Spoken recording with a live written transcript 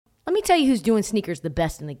me tell you who's doing sneakers the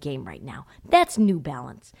best in the game right now. That's New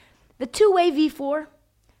Balance. The two-way V4,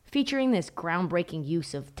 featuring this groundbreaking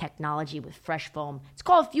use of technology with fresh foam. It's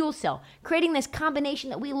called Fuel Cell, creating this combination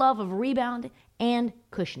that we love of rebound and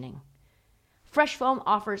cushioning. Fresh foam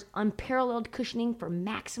offers unparalleled cushioning for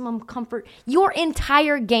maximum comfort your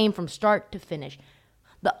entire game from start to finish.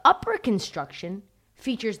 The upper construction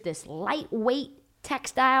features this lightweight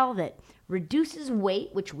textile that reduces weight,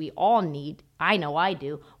 which we all need, I know I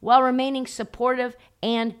do, while remaining supportive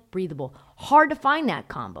and breathable. Hard to find that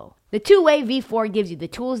combo. The two-way V4 gives you the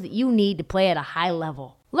tools that you need to play at a high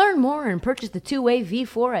level. Learn more and purchase the two-way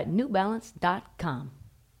V4 at newbalance.com.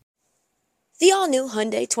 The all-new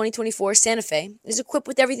Hyundai 2024 Santa Fe is equipped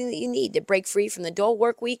with everything that you need to break free from the dull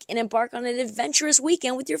work week and embark on an adventurous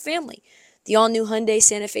weekend with your family. The all-new Hyundai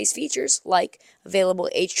Santa Fe's features, like available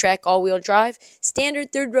H-Track all-wheel drive,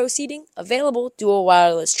 standard third-row seating, available dual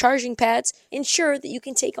wireless charging pads, ensure that you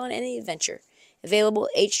can take on any adventure. Available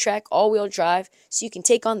H-Track all-wheel drive so you can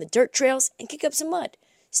take on the dirt trails and kick up some mud.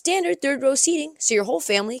 Standard third-row seating so your whole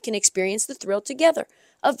family can experience the thrill together.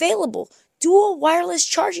 Available dual wireless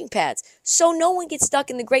charging pads so no one gets stuck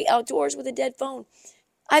in the great outdoors with a dead phone.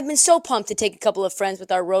 I've been so pumped to take a couple of friends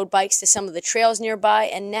with our road bikes to some of the trails nearby,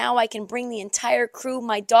 and now I can bring the entire crew,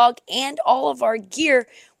 my dog, and all of our gear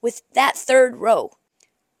with that third row.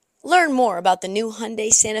 Learn more about the new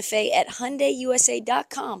Hyundai Santa Fe at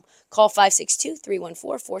HyundaiUSA.com. Call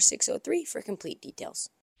 562-314-4603 for complete details.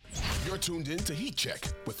 You're tuned in to Heat Check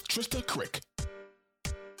with Trista Crick.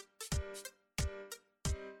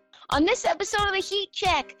 On this episode of the Heat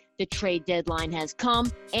Check, the trade deadline has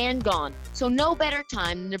come and gone, so no better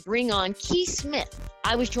time than to bring on Keith Smith.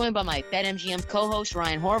 I was joined by my BetMGM co-host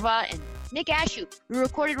Ryan Horvath and Nick Ashew. We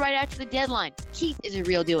recorded right after the deadline. Keith is a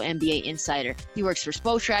real deal NBA insider. He works for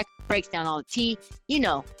Spotrac, breaks down all the tea. You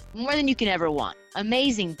know, more than you can ever want.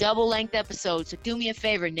 Amazing double-length episode, so do me a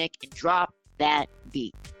favor, Nick, and drop that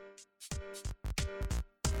beat.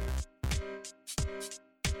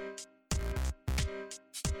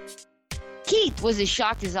 Keith was as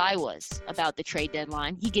shocked as I was about the trade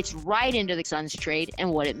deadline. He gets right into the Suns trade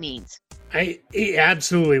and what it means.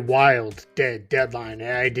 Absolutely wild deadline.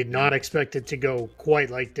 I did not expect it to go quite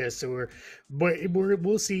like this. So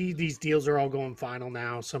we'll see. These deals are all going final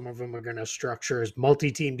now. Some of them are going to structure as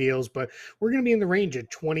multi-team deals, but we're going to be in the range of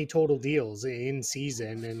 20 total deals in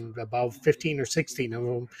season, and about 15 or 16 of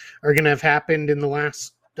them are going to have happened in the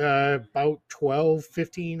last about 12,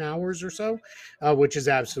 15 hours or so, which is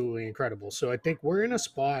absolutely incredible. So I think we're in a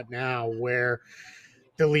spot now where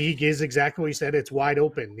the league is exactly what you said. It's wide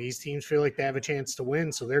open. These teams feel like they have a chance to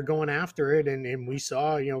win, so they're going after it. And we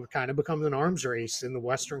saw, kind of become an arms race in the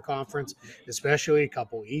Western Conference, especially a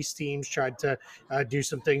couple East teams tried to do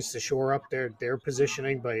some things to shore up their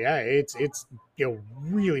positioning. But yeah, it's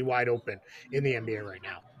really wide open in the NBA right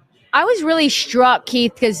now. I was really struck,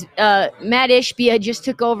 Keith, because Matt Ishbia just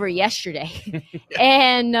took over yesterday.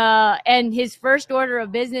 And his first order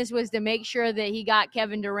of business was to make sure that he got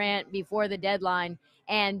Kevin Durant before the deadline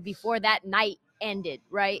and before that night ended,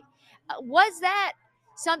 right? Was that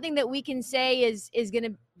something that we can say is going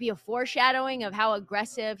to be a foreshadowing of how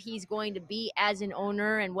aggressive he's going to be as an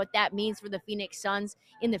owner and what that means for the Phoenix Suns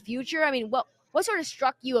in the future? I mean, what sort of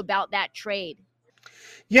struck you about that trade?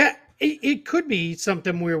 Yeah, it could be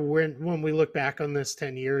something where when we look back on this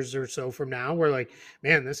 10 years or so from now, we're like,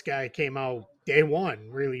 man, this guy came out day one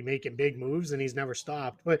really making big moves and he's never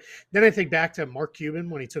stopped. But then I think back to Mark Cuban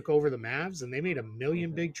when he took over the Mavs and they made a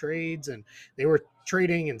million big trades and they were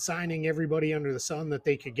trading and signing everybody under the sun that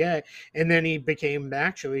they could get. And then he became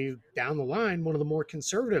actually down the line one of the more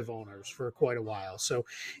conservative owners for quite a while. So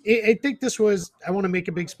I think this was, I want to make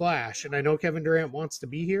a big splash. And I know Kevin Durant wants to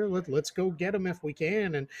be here. Let's go get him if we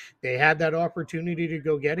can. And they had that opportunity to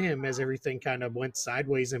go get him as everything kind of went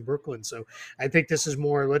sideways in Brooklyn. So I think this is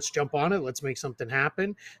more, let's jump on it. Let's make something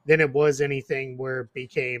happen than it was anything where it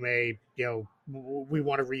became a, we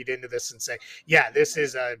want to read into this and say, yeah, this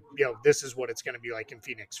is this is what it's going to be like in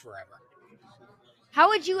Phoenix forever. How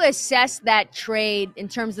would you assess that trade in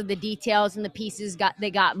terms of the details and the pieces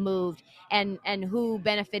they got moved and who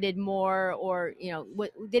benefited more, or,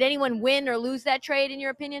 did anyone win or lose that trade in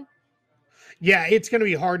your opinion? Yeah, it's going to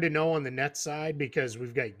be hard to know on the Nets side because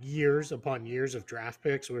we've got years upon years of draft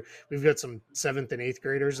picks. We've got some 7th and 8th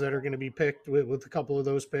graders that are going to be picked with a couple of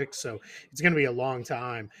those picks. So it's going to be a long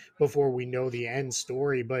time before we know the end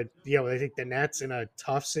story. But, I think the Nets in a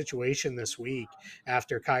tough situation this week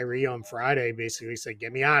after Kyrie on Friday basically said,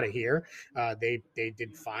 get me out of here. They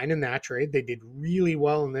did fine in that trade. They did really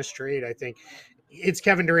well in this trade. I think it's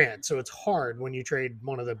Kevin Durant. So it's hard when you trade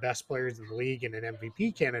one of the best players in the league and an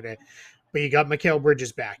MVP candidate. But you got Mikal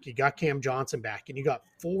Bridges back, you got Cam Johnson back, and you got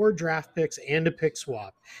 4 draft picks and a pick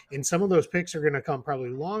swap. And some of those picks are going to come probably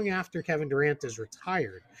long after Kevin Durant is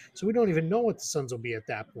retired. So we don't even know what the Suns will be at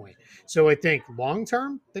that point. So I think long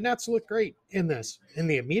term, the Nets look great in this. In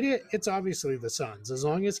the immediate, it's obviously the Suns. As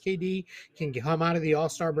long as KD can come out of the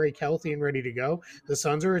All-Star break healthy and ready to go, the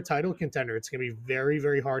Suns are a title contender. It's going to be very,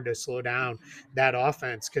 very hard to slow down that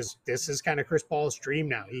offense because this is kind of Chris Paul's dream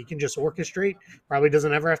now. He can just orchestrate, probably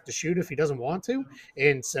doesn't ever have to shoot if he doesn't want to,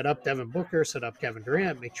 and set up Devin Booker, set up Kevin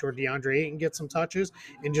Durant, make sure DeAndre Ayton gets some touches,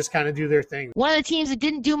 and just kind of do their thing. One of the teams that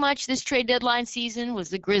didn't do much this trade deadline season was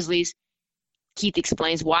the Grizzlies. Keith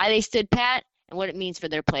explains why they stood pat and what it means for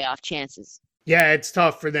their playoff chances. Yeah, it's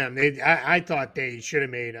tough for them. I thought they should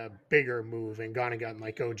have made a bigger move and gone and gotten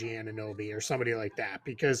like OG Anunoby or somebody like that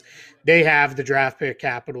because they have the draft pick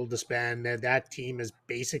capital to spend. That team is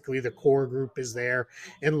basically the core group is there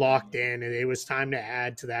and locked in, and it was time to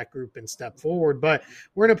add to that group and step forward. But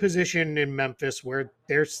we're in a position in Memphis where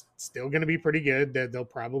they're still going to be pretty good. They'll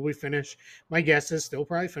probably finish, my guess is still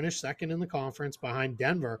probably finish second in the conference behind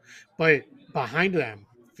Denver, but behind them,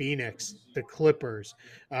 Phoenix, the Clippers,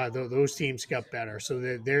 those teams got better, so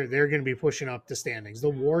they're going to be pushing up the standings. The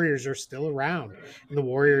Warriors are still around, and the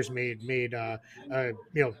Warriors made a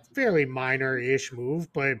fairly minor-ish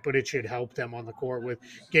move, but it should help them on the court with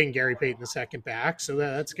getting Gary Payton II back. So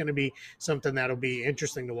that's going to be something that'll be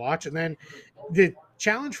interesting to watch. And then the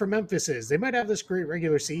challenge for Memphis is they might have this great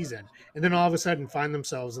regular season and then all of a sudden find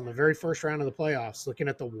themselves in the very first round of the playoffs looking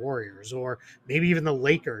at the Warriors or maybe even the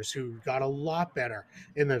Lakers, who got a lot better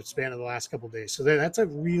in the span of the last couple of days. So that's a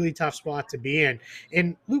really tough spot to be in.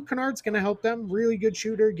 And Luke Kennard's going to help them. Really good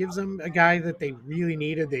shooter, gives them a guy that they really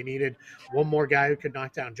needed. They needed one more guy who could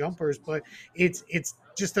knock down jumpers, but it's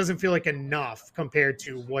just doesn't feel like enough compared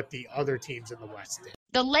to what the other teams in the West did.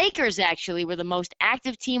 The Lakers actually were the most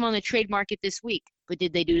active team on the trade market this week, but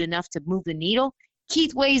did they do enough to move the needle?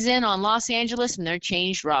 Keith weighs in on Los Angeles and their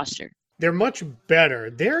changed roster. They're much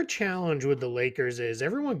better. Their challenge with the Lakers is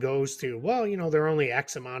everyone goes to, well, they're only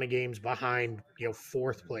X amount of games behind,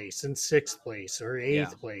 4th place and 6th place or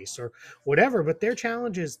 8th place or whatever. But their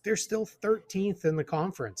challenge is they're still 13th in the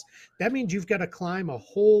conference. That means you've got to climb a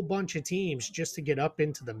whole bunch of teams just to get up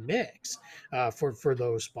into the mix for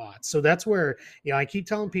those spots. So that's where, I keep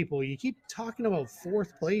telling people, you keep talking about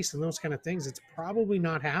 4th place and those kind of things. It's probably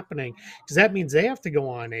not happening because that means they have to go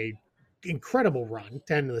on a incredible run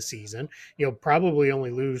to end of the season, probably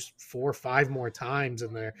only lose 4 or 5 more times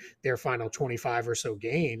in their final 25 or so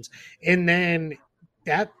games. And then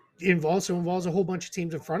that also involves a whole bunch of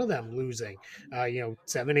teams in front of them losing,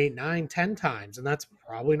 7, 8, 9, 10 times. And that's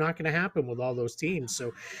probably not going to happen with all those teams.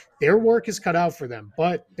 So their work is cut out for them,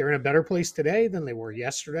 but they're in a better place today than they were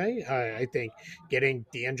yesterday. I think getting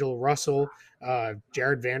D'Angelo Russell,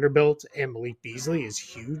 Jared Vanderbilt, and Malik Beasley is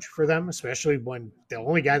huge for them, especially when the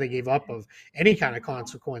only guy they gave up of any kind of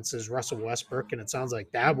consequence is Russell Westbrook. And it sounds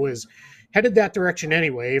like that was headed that direction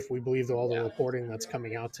anyway, if we believe all the reporting that's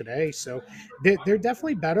coming out today. So they're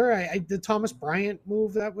definitely better. The Thomas Bryant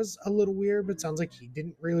move, that was a little weird, but it sounds like he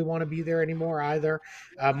didn't really want to be there anymore either.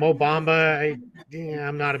 Mo Bamba,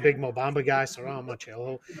 I'm not a big Mo Bamba guy, so I don't know how much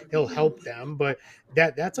he'll help them, but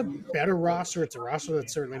that's a better roster. It's a roster that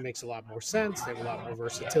certainly makes a lot more sense. They have a lot more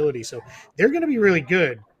versatility. So they're going to be really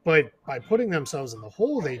good, but by putting themselves in the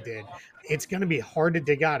hole they did, it's going to be hard to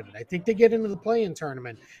dig out of it. I think they get into the play-in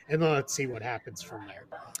tournament, and then let's see what happens from there.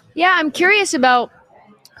 Yeah, I'm curious about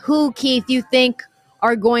who, Keith, you think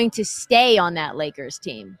are going to stay on that Lakers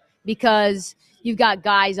team, because you've got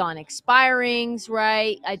guys on expirings,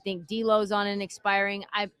 right? I think D'Lo's on an expiring.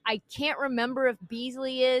 I can't remember if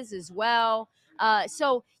Beasley is as well.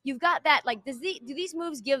 So you've got that. Like, do these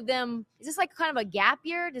moves give them? Is this like kind of a gap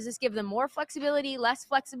year? Does this give them more flexibility, less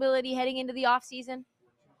flexibility heading into the offseason?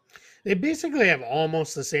 They basically have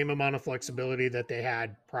almost the same amount of flexibility that they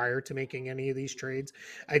had prior to making any of these trades.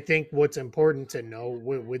 I think what's important to know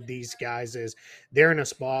with these guys is they're in a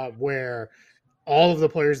spot where all of the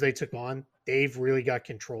players they took on, they've really got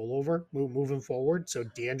control over moving forward. So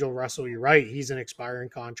D'Angelo Russell, you're right, he's an expiring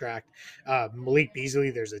contract. Malik Beasley,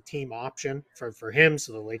 there's a team option for him,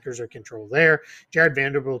 so the Lakers are control there. Jared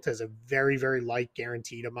Vanderbilt has a very, very light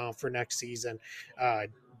guaranteed amount for next season.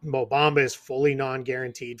 Mo Bamba is fully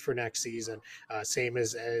non-guaranteed for next season. Same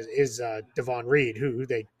as Devon Reed, who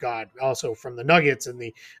they got also from the Nuggets in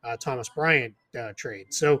the Thomas Bryant trade.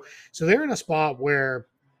 So they're in a spot where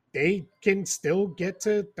they can still get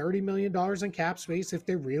to $30 million in cap space if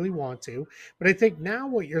they really want to. But I think now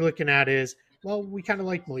what you're looking at is, well, we kind of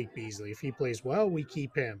like Malik Beasley. If he plays well, we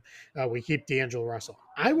keep him. We keep D'Angelo Russell.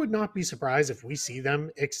 I would not be surprised if we see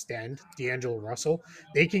them extend D'Angelo Russell.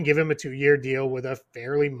 They can give him a 2-year deal with a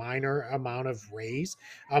fairly minor amount of raise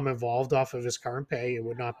involved off of his current pay. It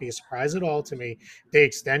would not be a surprise at all to me. They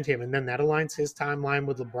extend him, and then that aligns his timeline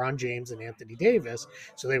with LeBron James and Anthony Davis.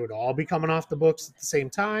 So they would all be coming off the books at the same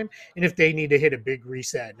time. And if they need to hit a big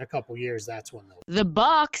reset in a couple years, that's when they'll. The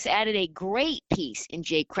Bucks added a great piece in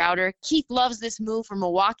Jay Crowder. Keith loves this move for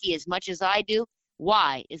Milwaukee as much as I do.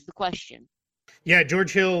 Why is the question. Yeah,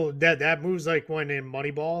 George Hill. That moves like when in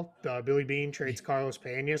Moneyball, Billy Bean trades Carlos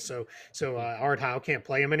Pena, so Art Howe can't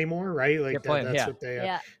play him anymore, right? Like that's what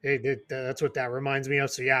that's what that reminds me of.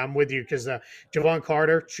 So yeah, I'm with you because Javon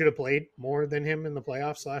Carter should have played more than him in the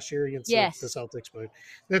playoffs last year against the Celtics, but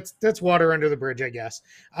that's water under the bridge, I guess.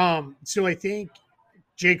 So I think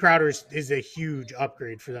Jay Crowder is a huge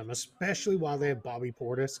upgrade for them, especially while they have Bobby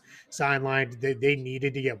Portis sidelined. They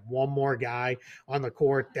needed to get one more guy on the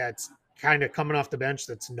court that's kind of coming off the bench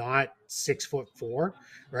that's not 6'4",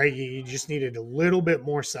 right? You just needed a little bit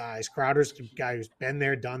more size. Crowder's a guy who's been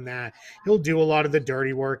there, done that. He'll do a lot of the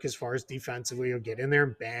dirty work as far as defensively. He'll get in there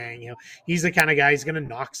and bang. He's the kind of guy who's going to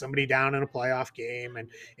knock somebody down in a playoff game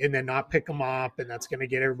and then not pick them up, and that's going to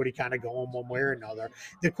get everybody kind of going one way or another.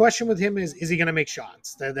 The question with him is he going to make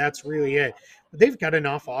shots? That's really it. But they've got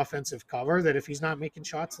enough offensive cover that if he's not making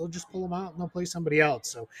shots, they'll just pull him out and they'll play somebody else.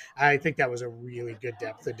 So I think that was a really good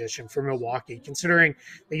depth addition for Milwaukee, considering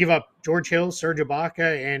they give up George Hill, Serge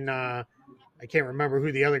Ibaka, and I can't remember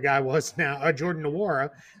who the other guy was now, Jordan Nwora.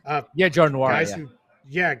 Jordan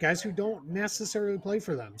Nwora. Guys who don't necessarily play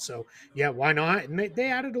for them. So, yeah, why not? And they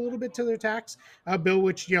added a little bit to their tax bill,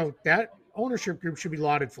 which, that ownership group should be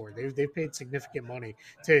lauded for. They've paid significant money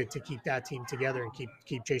to keep that team together and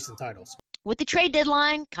keep chasing titles. With the trade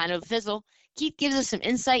deadline kind of fizzle, Keith gives us some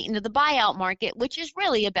insight into the buyout market, which is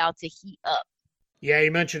really about to heat up. Yeah, you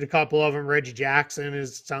mentioned a couple of them. Reggie Jackson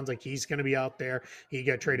sounds like he's going to be out there. He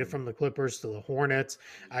got traded from the Clippers to the Hornets.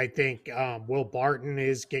 I think Will Barton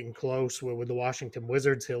is getting close with the Washington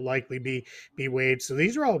Wizards. He'll likely be waived. So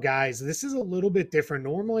these are all guys. This is a little bit different.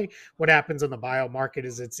 Normally what happens on the buyout market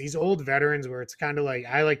is it's these old veterans where it's kind of like,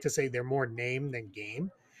 I like to say they're more name than game.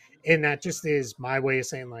 And that just is my way of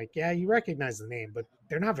saying, like, yeah, you recognize the name, but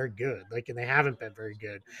they're not very good. Like, and they haven't been very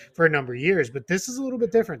good for a number of years. But this is a little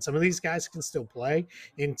bit different. Some of these guys can still play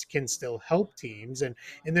and can still help teams. And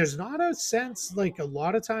there's not a sense, like a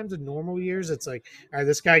lot of times in normal years, it's like, all right,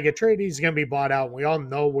 this guy get traded, he's going to be bought out. And we all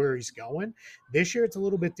know where he's going. This year, it's a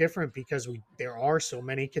little bit different because there are so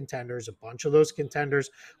many contenders. A bunch of those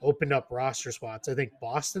contenders opened up roster spots. I think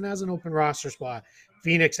Boston has an open roster spot.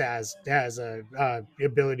 Phoenix has a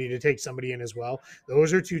ability to take somebody in as well.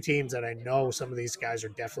 Those are two teams that I know some of these guys are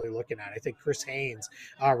definitely looking at. I think Chris Haynes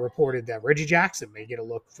reported that Reggie Jackson may get a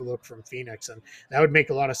look from Phoenix, and that would make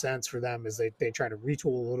a lot of sense for them as they try to retool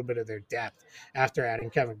a little bit of their depth after adding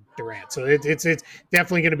Kevin Durant. So it's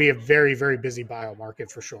definitely going to be a very, very busy buyout market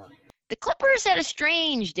for sure. The Clippers had a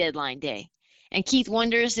strange deadline day, and Keith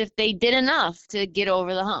wonders if they did enough to get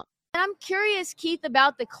over the hump. And I'm curious, Keith,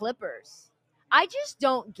 about the Clippers. I just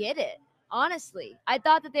don't get it, honestly. I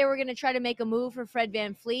thought that they were going to try to make a move for Fred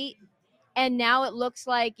VanVleet, and now it looks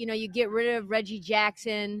like, you get rid of Reggie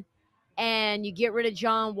Jackson and you get rid of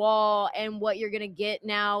John Wall, and what you're going to get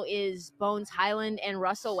now is Bones Highland and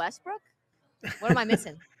Russell Westbrook? What am I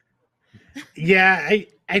missing? Yeah,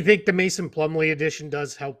 I think the Mason Plumlee addition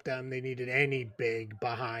does help them. They needed any big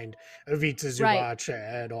behind Ivica Zubac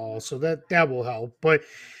at all, so that will help. But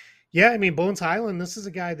yeah, I mean, Bones Highland, this is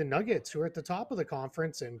a guy, the Nuggets, who are at the top of the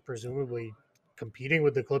conference and presumably competing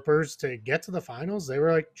with the Clippers to get to the finals. They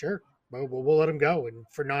were like, sure, we'll let him go, and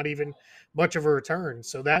for not even much of a return.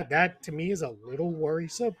 So that to me is a little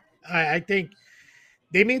worrisome. I think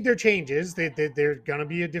they made their changes. They're going to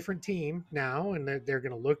be a different team now, and they're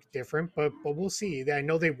going to look different, but we'll see. I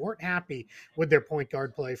know they weren't happy with their point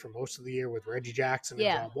guard play for most of the year with Reggie Jackson and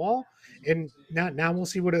John Wall. And now we'll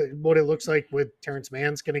see what it looks like with Terrence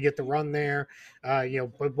Mann's going to get the run there.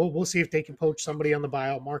 But we'll see if they can poach somebody on the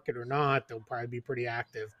buyout market or not. They'll probably be pretty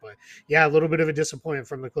active. But yeah, a little bit of a disappointment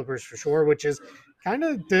from the Clippers for sure, which is kind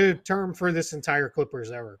of the term for this entire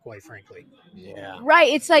Clippers era, quite frankly. Yeah.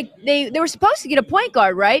 Right. It's like they were supposed to get a point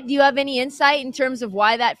guard, right? Do you have any insight in terms of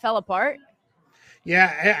why that fell apart?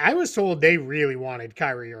 Yeah, I was told they really wanted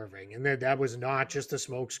Kyrie Irving, and that was not just a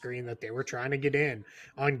smokescreen, that they were trying to get in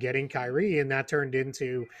on getting Kyrie, and that turned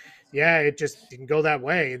into yeah, it just didn't go that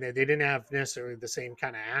way. They didn't have necessarily the same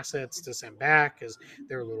kind of assets to send back because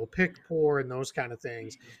they're a little pick poor and those kind of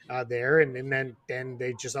things there. And then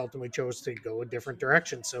they just ultimately chose to go a different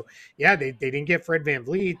direction. So, yeah, they didn't get Fred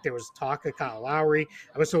VanVleet. There was talk of Kyle Lowry.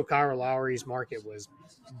 I was told Kyle Lowry's market was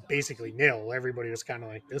basically nil. Everybody was kind of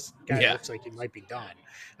like, this guy looks like he might be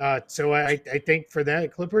done. So I think for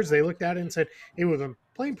that Clippers, they looked at it and said, hey, we've been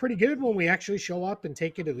playing pretty good when we actually show up and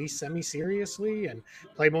take it at least semi-seriously and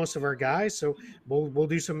play most of our guys. So we'll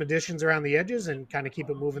do some additions around the edges and kind of keep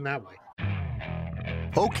it moving that way.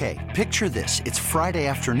 Okay, picture this. It's Friday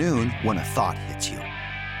afternoon when a thought hits you.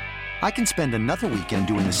 I can spend another weekend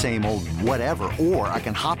doing the same old whatever, or I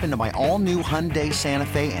can hop into my all-new Hyundai Santa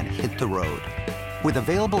Fe and hit the road. With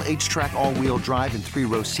available H-Track all-wheel drive and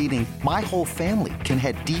 3-row seating, my whole family can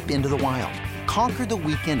head deep into the wild. Conquer the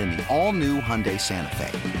weekend in the all-new Hyundai Santa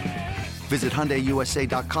Fe. Visit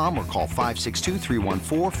HyundaiUSA.com or call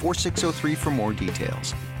 562-314-4603 for more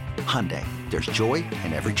details. Hyundai, there's joy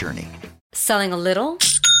in every journey. Selling a little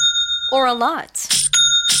or a lot?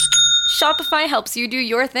 Shopify helps you do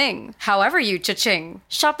your thing, however you cha-ching.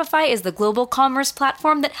 Shopify is the global commerce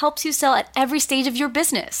platform that helps you sell at every stage of your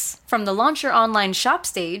business. From the launch your online shop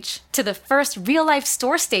stage, to the first real-life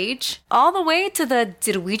store stage, all the way to the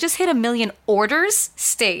did we just hit 1 million orders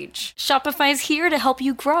stage. Shopify's here to help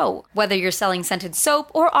you grow. Whether you're selling scented soap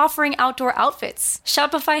or offering outdoor outfits,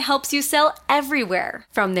 Shopify helps you sell everywhere.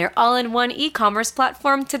 From their all-in-one e-commerce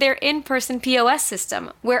platform to their in-person POS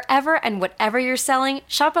system, wherever and whatever you're selling,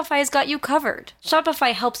 Shopify's got you covered.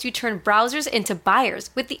 Shopify helps you turn browsers into buyers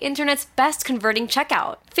with the internet's best converting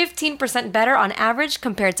checkout. 15% better on average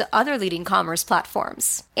compared to other leading commerce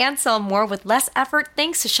platforms. And sell more with less effort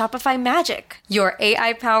thanks to Shopify Magic, your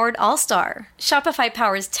AI-powered all-star. Shopify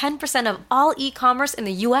powers 10% of all e-commerce in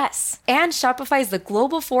the US. And Shopify is the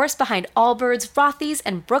global force behind Allbirds, Rothy's,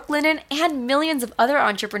 and Brooklinen, and millions of other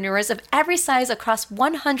entrepreneurs of every size across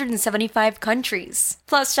 175 countries.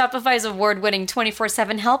 Plus, Shopify's award-winning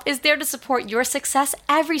 24/7 help is there to support your success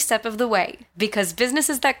every step of the way. Because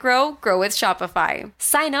businesses that grow, grow with Shopify.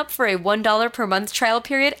 Sign up for a $1 per month trial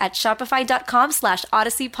period at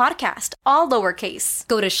shopify.com/Odyssey Podcast, all lowercase.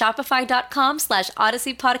 Go to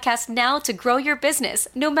shopify.com/Odyssey Podcast now to grow your business,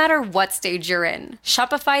 no matter what stage you're in.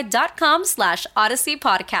 Shopify.com/Odyssey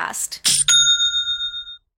Podcast.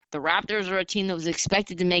 The Raptors are a team that was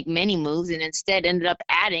expected to make many moves and instead ended up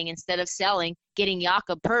adding instead of selling, getting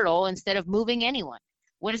Jakob Poeltl instead of moving anyone.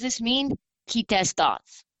 What does this mean? Keep test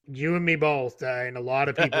thoughts. You and me both, and a lot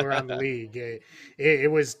of people around the league.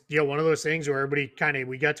 It was, one of those things where everybody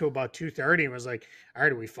we got to about 2:30 and was like, all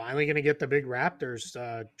right, are we finally going to get the big Raptors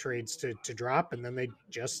trades to drop? And then they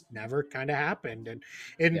just never kind of happened.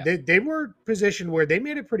 And they were positioned where they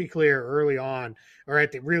made it pretty clear early on, or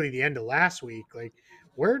at the end of last week, like,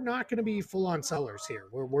 we're not going to be full-on sellers here.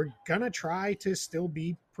 We're going to try to still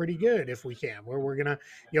be pretty good if we can. We're going to,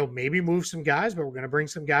 maybe move some guys, but we're going to bring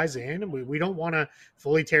some guys in. And we don't want to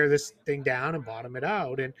fully tear this thing down and bottom it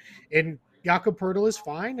out. And Jakob Poeltl is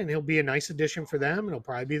fine, and he'll be a nice addition for them, and he'll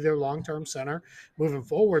probably be their long-term center moving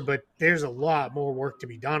forward. But there's a lot more work to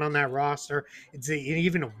be done on that roster. It's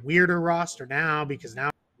even a weirder roster now because now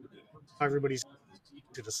everybody's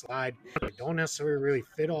to the slide. They don't necessarily really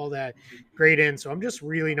fit all that great in. So I'm just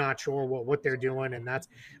really not sure what they're doing. And that's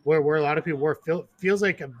where a lot of people were. Feels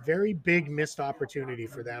like a very big missed opportunity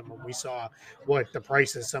for them when we saw what the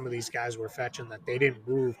prices some of these guys were fetching, that they didn't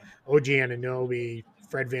move OG Anunoby,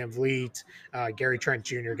 Fred VanVleet, Gary Trent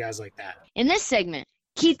Jr., guys like that. In this segment,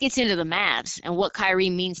 Keith gets into the Mavs and what Kyrie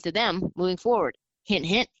means to them moving forward. Hint,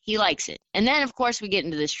 hint, he likes it. And then, of course, we get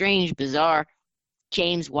into the strange, bizarre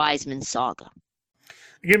James Wiseman saga.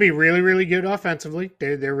 They're going to be really, really good offensively.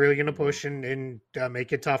 They're really going to push and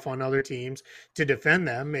make it tough on other teams to defend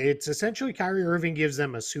them. It's essentially Kyrie Irving gives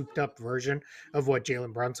them a souped-up version of what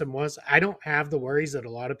Jalen Brunson was. I don't have the worries that a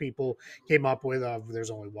lot of people came up with of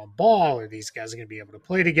there's only one ball or these guys are going to be able to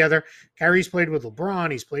play together. Kyrie's played with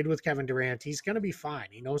LeBron. He's played with Kevin Durant. He's going to be fine.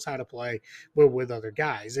 He knows how to play with other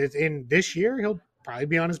guys. In this year, he'll probably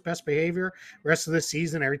be on his best behavior. Rest of the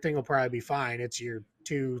season, everything will probably be fine. It's your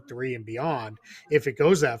 2, 3, and beyond. If it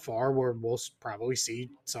goes that far, we'll probably see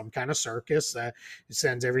some kind of circus that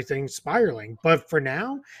sends everything spiraling. But for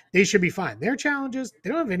now, they should be fine. Their challenges, they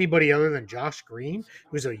don't have anybody other than Josh Green,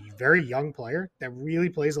 who's a very young player that really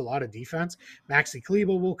plays a lot of defense. Maxi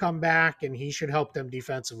Kleber will come back, and he should help them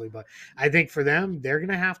defensively. But I think for them, they're going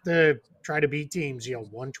to have to try to beat teams,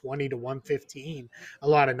 120 to 115 a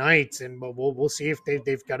lot of nights, and we'll see if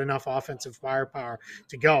they've got enough offensive firepower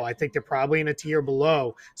to go. I think they're probably in a tier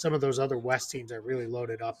below some of those other West teams that really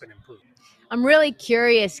loaded up and improved. I'm really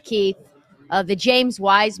curious, Keith, the James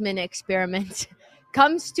Wiseman experiment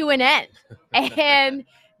comes to an end. And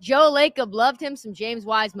Joe Lacob loved him some James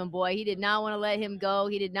Wiseman, boy. He did not want to let him go.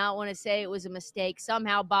 He did not want to say it was a mistake.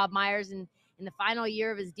 Somehow Bob Myers, in the final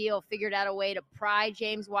year of his deal, figured out a way to pry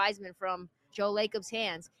James Wiseman from Joe Lacob's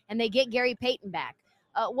hands, and they get Gary Payton back.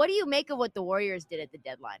 What do you make of what the Warriors did at the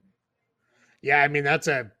deadline? Yeah, I mean, that's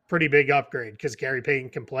a pretty big upgrade because Gary Payton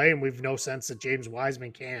can play, and we've no sense that James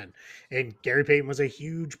Wiseman can. And Gary Payton was a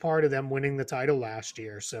huge part of them winning the title last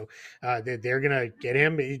year. So they're going to get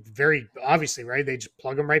him very obviously, right? They just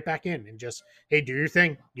plug him right back in and just, hey, do your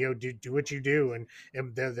thing, do what you do.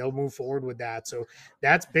 And they'll move forward with that. So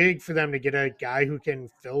that's big for them to get a guy who can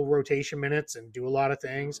fill rotation minutes and do a lot of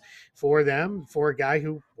things for them, for a guy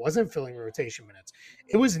who wasn't filling rotation minutes.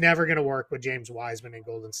 It was never going to work with James Wiseman in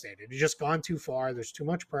Golden State. It had just gone too far. There's too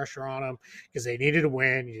much pressure on him because they needed to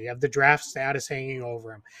win. You have the draft status hanging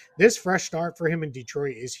over him. This fresh start for him in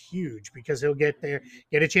Detroit is huge because he'll get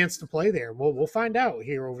a chance to play there. We'll find out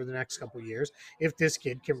here over the next couple of years if this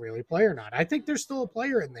kid can really play or not. I think there's still a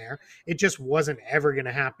player in there. It just wasn't ever going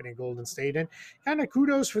to happen in Golden State. And kind of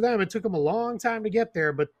kudos for them. It took them a long time to get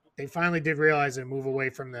there, but they finally did realize and move away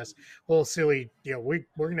from this whole silly, we're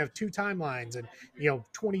going to have two timelines and,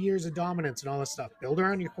 20 years of dominance and all this stuff. Build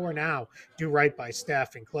around your core now. Do right by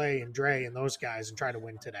Steph and Clay and Dre and those guys and try to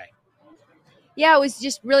win today. Yeah, it was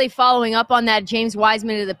just really following up on that James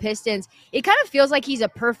Wiseman to the Pistons. It kind of feels like he's a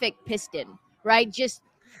perfect Piston, right? Just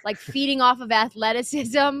like feeding off of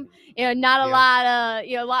athleticism, not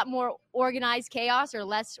a lot more organized chaos or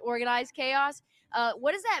less organized chaos.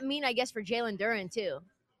 What does that mean, I guess, for Jalen Duren too?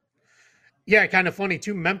 Yeah, kind of funny.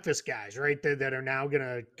 Two Memphis guys, right, that are now going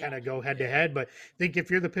to kind of go head-to-head. But I think if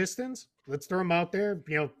you're the Pistons, let's throw them out there.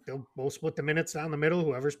 We'll split the minutes down the middle.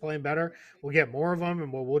 Whoever's playing better, we'll get more of them,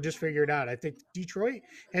 and we'll just figure it out. I think Detroit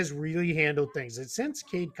has really handled things. And since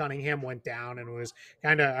Cade Cunningham went down and was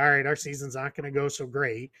kind of, all right, our season's not going to go so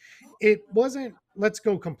great, it wasn't, let's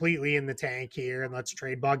go completely in the tank here and let's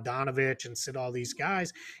trade Bogdanovich and sit all these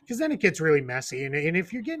guys, because then it gets really messy. And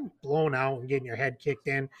if you're getting blown out and getting your head kicked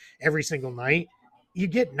in every single night, you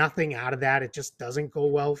get nothing out of that. It just doesn't go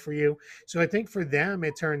well for you. So I think for them,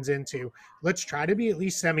 it turns into, let's try to be at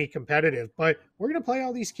least semi-competitive, but we're going to play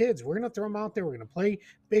all these kids. We're going to throw them out there. We're going to play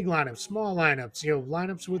big lineups, small lineups,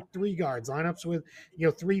 lineups with 3 guards, lineups with,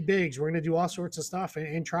 3 bigs. We're going to do all sorts of stuff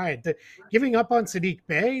and try it. Giving up on Saddiq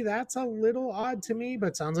Bey, that's a little odd to me,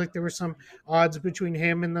 but sounds like there were some odds between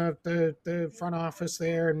him and the front office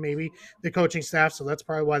there and maybe the coaching staff. So that's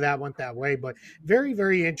probably why that went that way. But very,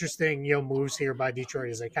 very interesting, moves here by Detroit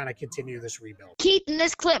as they kind of continue this rebuild. Keith, in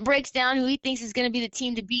this clip, breaks down who he thinks is going to be the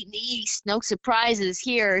team to beat in the East. No surprises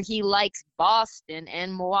here. He likes Boston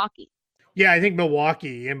and Milwaukee. Yeah, I think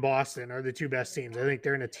Milwaukee and Boston are the two best teams. I think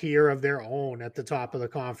they're in a tier of their own at the top of the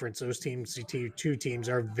conference. Those teams, two teams,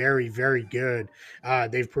 are very, very good.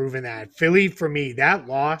 They've proven that. Philly, for me, that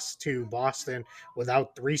loss to Boston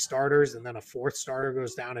without 3 starters and then a 4th starter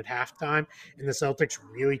goes down at halftime, and the Celtics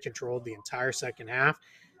really controlled the entire second half.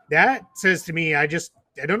 That says to me, I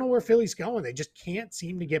don't know where Philly's going. They just can't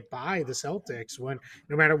seem to get by the Celtics when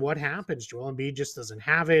no matter what happens. Joel Embiid just doesn't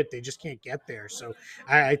have it. They just can't get there. So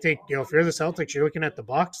I think, if you're the Celtics, you're looking at the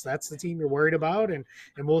Bucks. That's the team you're worried about. And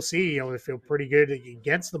we'll see, they feel pretty good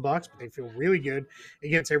against the Bucks, but they feel really good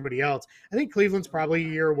against everybody else. I think Cleveland's probably a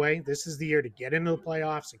year away. This is the year to get into the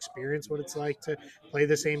playoffs, experience what it's like to play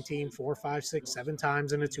the same team 4, 5, 6, 7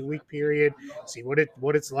 times in a 2-week period, see what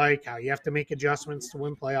it's like, how you have to make adjustments to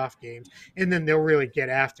win playoff games. And then they'll really get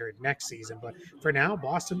after it next season. But for now,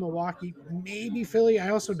 Boston, Milwaukee, maybe Philly. I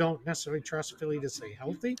also don't necessarily trust Philly to stay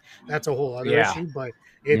healthy. That's a whole other issue, but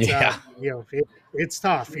it's it's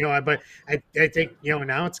tough, but I think,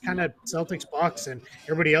 now it's kind of Celtics, Bucks, and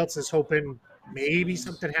everybody else is hoping maybe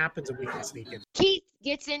something happens and we can sneak in. Keith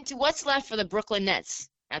gets into what's left for the Brooklyn Nets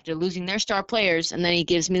after losing their star players, and then he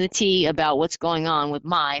gives me the tea about what's going on with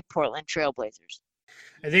my Portland Trailblazers.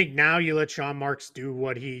 I think now you let Sean Marks do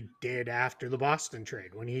what he did after the Boston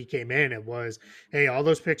trade. When he came in, it was, hey, all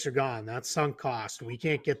those picks are gone. That's sunk cost. We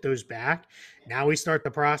can't get those back. Now we start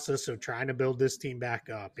the process of trying to build this team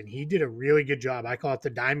back up. And he did a really good job. I call it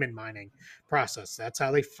the diamond mining process. That's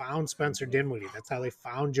how they found Spencer Dinwiddie. That's how they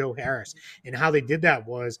found Joe Harris. And how they did that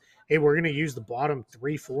was, hey, we're going to use the bottom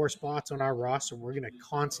 3-4 spots on our roster. We're going to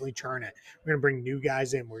constantly churn it. We're going to bring new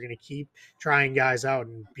guys in. We're going to keep trying guys out.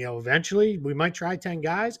 And, eventually we might try 10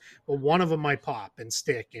 guys, but one of them might pop and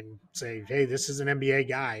stick and say, hey, this is an NBA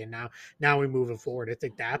guy. And now we move it forward. I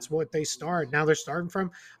think that's what they start. Now they're starting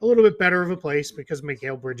from a little bit better of a place because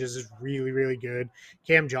Mikal Bridges is really, really good.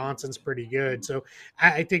 Cam Johnson's pretty good. So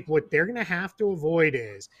I think what they're going to have to avoid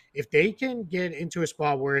is if they can get into a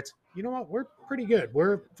spot where it's, you know what, we're pretty good.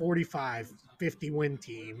 We're 45, 50 win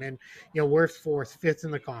team, and we're 4th, 5th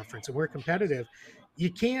in the conference, and we're competitive. You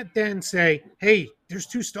can't then say, hey, there's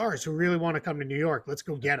 2 stars who really want to come to New York. Let's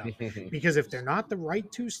go get them. Because if they're not the right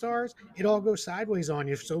 2 stars, it all goes sideways on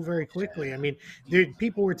you so very quickly. I mean,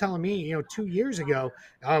 people were telling me, 2 years ago,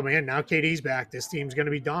 oh, man, now KD's back. This team's going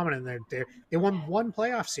to be dominant. They won 1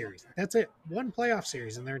 playoff series. That's it. 1 playoff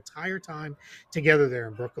series in their entire time together there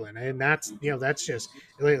in Brooklyn. And that's, that's just,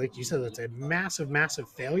 like you said, that's a massive, massive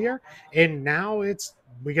failure. And now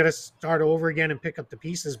we got to start over again and pick up the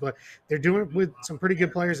pieces, but they're doing it with some pretty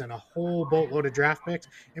good players and a whole boatload of draft picks,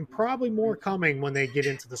 and probably more coming when they get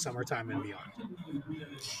into the summertime and beyond.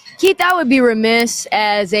 Keith, I would be remiss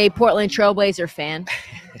as a Portland Trailblazer fan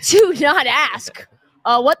to not ask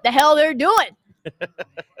what the hell they're doing.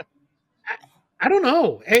 I don't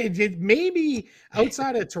know. Maybe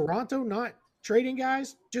outside of Toronto not trading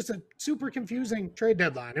guys, just a super confusing trade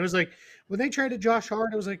deadline. It was like when they traded Josh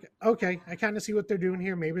Hart, it was like, okay, I kind of see what they're doing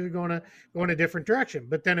here. Maybe they're going to go in a different direction.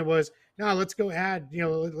 But then it was, no, let's go add,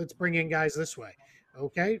 let's bring in guys this way.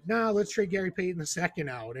 Okay, now let's trade Gary Payton II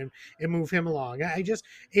out and move him along.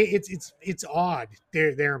 It's odd.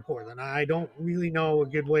 They're in Portland. I don't really know a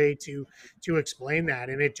good way to explain that,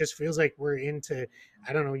 and it just feels like we're into,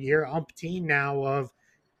 I don't know, year umpteen now of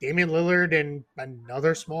Damian Lillard and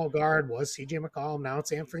another small guard was CJ McCollum. Now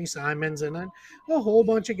it's Anthony Simons, and then a whole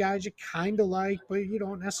bunch of guys you kind of like, but you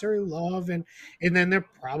don't necessarily love. And then they're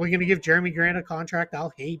probably going to give Jeremy Grant a contract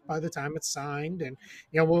I'll hate by the time it's signed. And,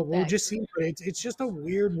 we'll just see. But it's just a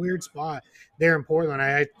weird spot there in Portland.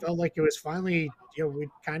 I felt like it was finally, we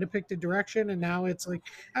kind of picked a direction, and now it's like,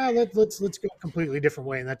 let's go a completely different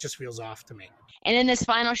way. And that just feels off to me. And in this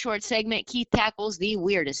final short segment, Keith tackles the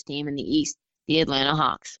weirdest team in the East, the Atlanta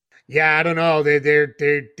Hawks. Yeah, I don't know. They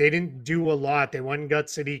didn't do a lot. They went and got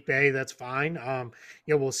Saddiq Bey. That's fine.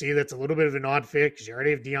 We'll see. That's a little bit of an odd fit because you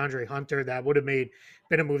already have DeAndre Hunter. That would have been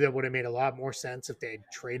a move that would have made a lot more sense if they had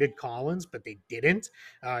traded Collins, but they didn't.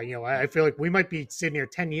 I feel like we might be sitting here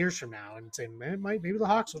 10 years from now and saying, man, maybe the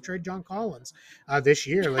Hawks will trade John Collins this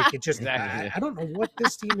year. Like it just, exactly. I don't know what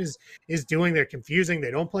this team is doing. They're confusing.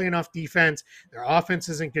 They don't play enough defense. Their offense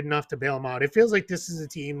isn't good enough to bail them out. It feels like this is a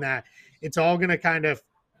team that it's all going to kind of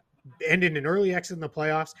end in an early exit in the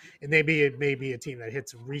playoffs, and maybe it may be a team that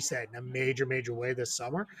hits reset in a major way this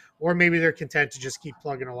summer, or maybe they're content to just keep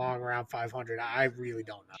plugging along around 500. I really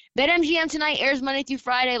don't know. BetMGM tonight airs Monday through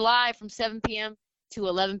Friday live from 7 p.m. to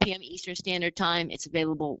 11 p.m. Eastern Standard Time. It's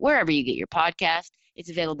available wherever you get your podcast.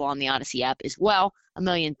 It's available on the Odyssey app as well. A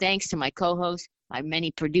million thanks to my co-hosts, my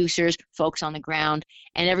many producers, folks on the ground,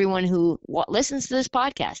 and everyone who listens to this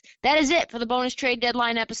podcast. That is it for the bonus trade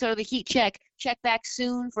deadline episode of the Heat Check. Check back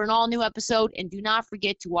soon for an all-new episode, and do not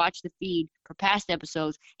forget to watch the feed for past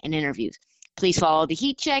episodes and interviews. Please follow the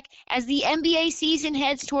Heat Check as the NBA season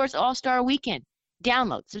heads towards All-Star Weekend.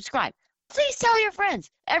 Download, subscribe. Please tell your friends,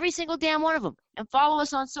 every single damn one of them, and follow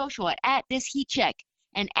us on social at This Heat Check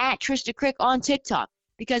and at Trista Crick on TikTok,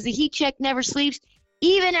 because the Heat Check never sleeps,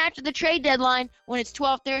 even after the trade deadline when it's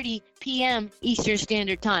 12:30 p.m. Eastern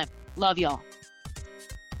Standard Time. Love y'all.